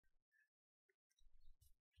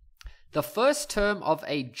The first term of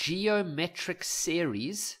a geometric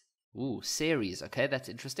series, series, okay, that's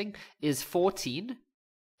interesting, is 14,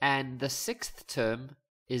 and the sixth term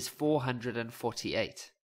is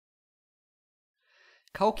 448.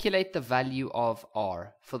 Calculate the value of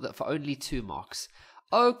r for only 2 marks.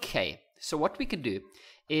 Okay, so what we can do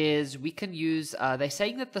is we can use, they're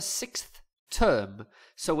saying that the sixth term,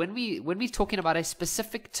 so when we're talking about a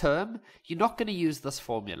specific term, you're not going to use this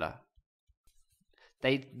formula.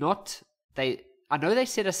 I know they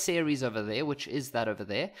said a series over there, which is that over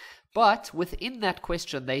there, but within that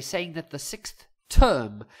question, they're saying that the sixth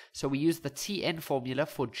term, so we use the Tn formula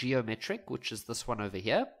for geometric, which is this one over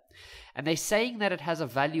here, and they're saying that it has a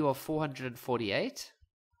value of 448,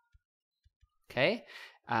 okay,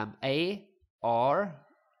 A, R,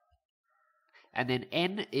 and then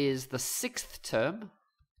N is the sixth term,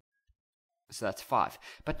 so that's 5.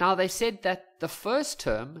 But now they said that the first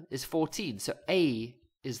term is 14. So A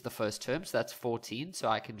is the first term. So that's 14. So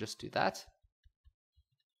I can just do that.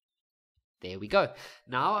 There we go.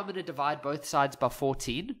 Now I'm going to divide both sides by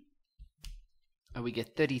 14. And we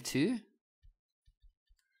get 32.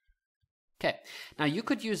 Okay. Now you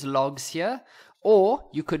could use logs here. Or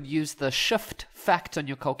you could use the shift fact on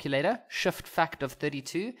your calculator. Shift fact of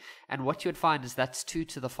 32. And what you would find is that's 2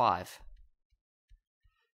 to the 5.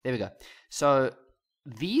 There we go. So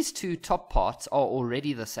these two top parts are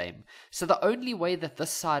already the same. So the only way that this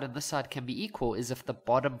side and this side can be equal is if the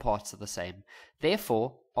bottom parts are the same.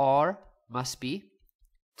 Therefore, r must be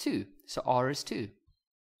 2. So r is 2.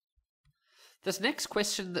 This next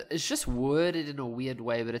question is just worded in a weird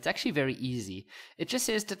way, but it's actually very easy. It just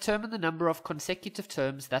says, determine the number of consecutive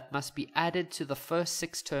terms that must be added to the first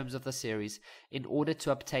 6 terms of the series in order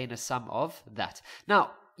to obtain a sum of that.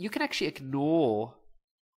 Now, you can actually ignore...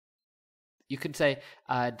 You can say,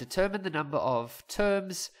 determine the number of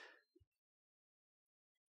terms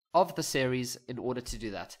of the series in order to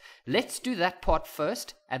do that. Let's do that part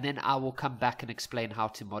first, and then I will come back and explain how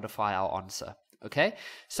to modify our answer. Okay?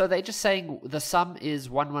 So they're just saying the sum is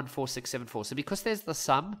 114674. So because there's the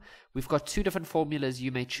sum, we've got 2 different formulas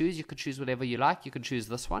you may choose. You could choose whatever you like. You can choose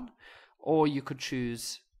this one, or you could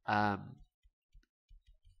choose where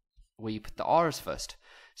you put the r's first.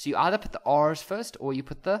 So you either put the r's first, or you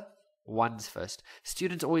put the ones first.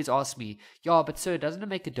 Students always ask me, yeah, but sir, doesn't it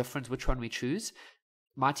make a difference which one we choose?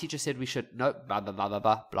 My teacher said we should, no, blah, blah, blah, blah,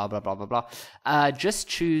 blah, blah, blah, blah, blah, blah. Just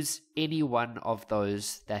choose any one of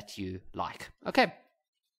those that you like. Okay.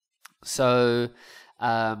 So,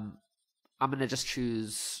 I'm going to just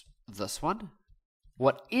choose this one.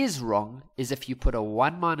 What is wrong is if you put a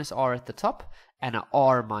 1 minus r at the top and a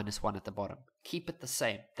r minus 1 at the bottom. Keep it the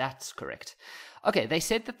same. That's correct. Okay, they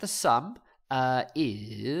said that the sum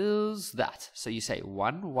is that. So you say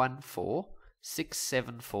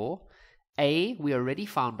 114674. A, we already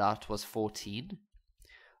found out was 14.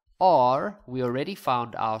 R, we already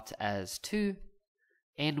found out as 2.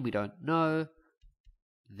 N, we don't know.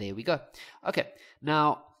 There we go. Okay,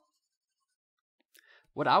 now,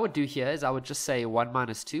 what I would do here is I would just say 1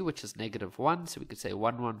 minus 2, which is negative 1. So we could say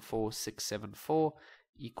 114674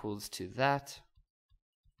 equals to that.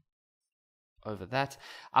 Over that.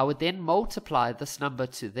 I would then multiply this number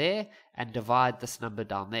to there and divide this number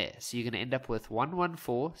down there. So you're going to end up with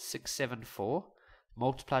 114674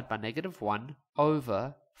 multiplied by negative 1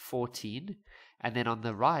 over 14. And then on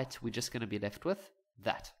the right, we're just going to be left with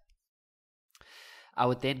that. I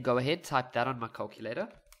would then go ahead, type that on my calculator.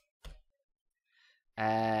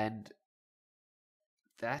 And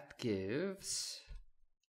that gives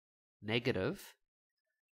negative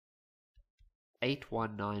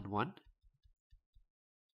 8191.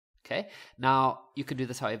 Okay, now you can do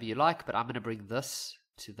this however you like, but I'm going to bring this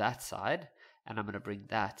to that side, and I'm going to bring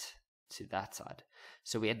that to that side.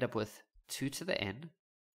 So we end up with 2 to the n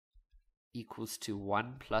equals to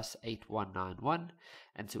 1 plus 8191,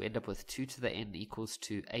 and to end up with 2 to the n equals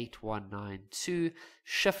to 8192.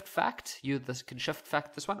 Shift fact, you can shift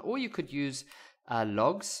fact this one, or you could use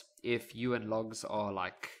logs if you and logs are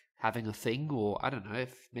like having a thing, or I don't know,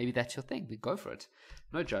 if maybe that's your thing, then go for it.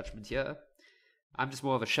 No judgment here. I'm just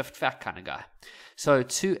more of a shift fact kind of guy. So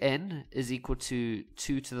 2n is equal to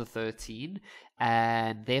 2 to the 13,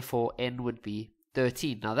 and therefore n would be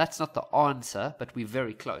 13. Now that's not the answer, but we're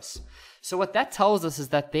very close. So what that tells us is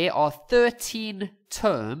that there are 13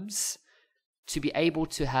 terms to be able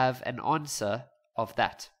to have an answer of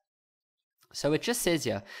that. So it just says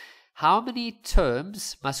here, how many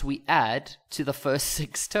terms must we add to the first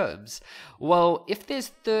 6 terms? Well, if there's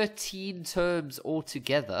 13 terms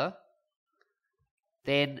altogether,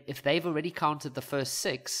 then if they've already counted the first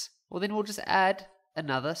 6, well then we'll just add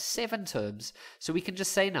another 7 terms. So we can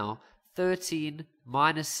just say now 13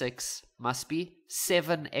 minus 6 must be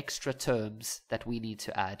 7 extra terms that we need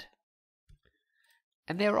to add.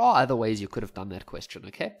 And there are other ways you could have done that question,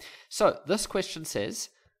 okay? So this question says,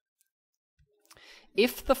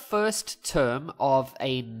 if the first term of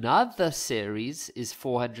another series is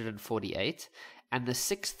 448 and the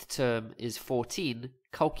sixth term is 14,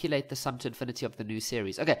 calculate the sum to infinity of the new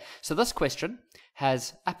series. Okay, so this question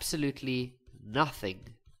has absolutely nothing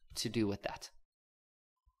to do with that.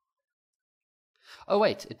 Oh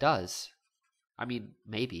wait, it does. I mean,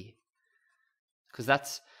 maybe. Because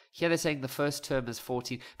that's, here they're saying the first term is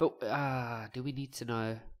 14. But, do we need to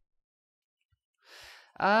know?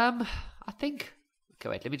 I think, okay,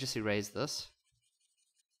 wait, let me just erase this.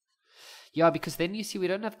 Yeah, because then you see we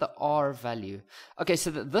don't have the R value. Okay,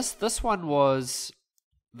 so this one was,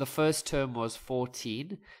 the first term was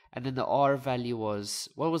 14, and then the R value was,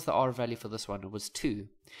 what was the R value for this one? It was 2.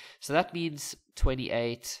 So that means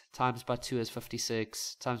 28 times by 2 is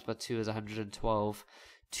 56, times by 2 is 112,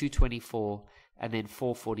 224, and then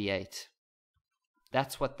 448.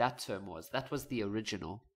 That's what that term was. That was the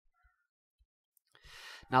original.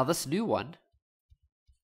 Now this new one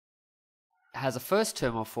has a first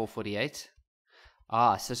term of 448.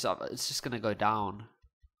 So it's just going to go down.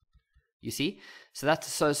 You see? So that's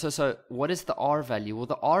so what is the R value? Well,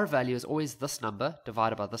 the R value is always this number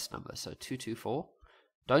divided by this number. So 224.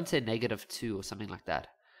 Don't say -2 or something like that.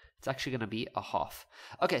 It's actually going to be a half.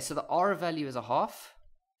 Okay, so the R value is a half.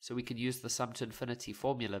 So we can use the sum to infinity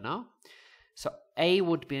formula now. So A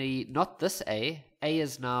would be not this A. A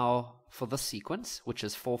is now for this sequence, which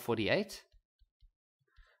is 448.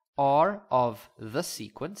 R of this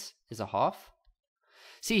sequence is a half.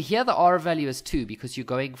 See, here the R value is 2 because you're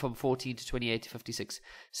going from 14 to 28 to 56.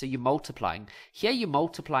 So you're multiplying. Here you're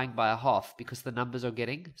multiplying by a half because the numbers are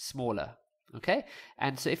getting smaller. Okay?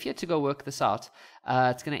 And so if you had to go work this out,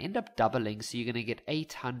 it's going to end up doubling. So you're going to get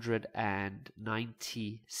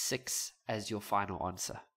 896 as your final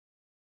answer.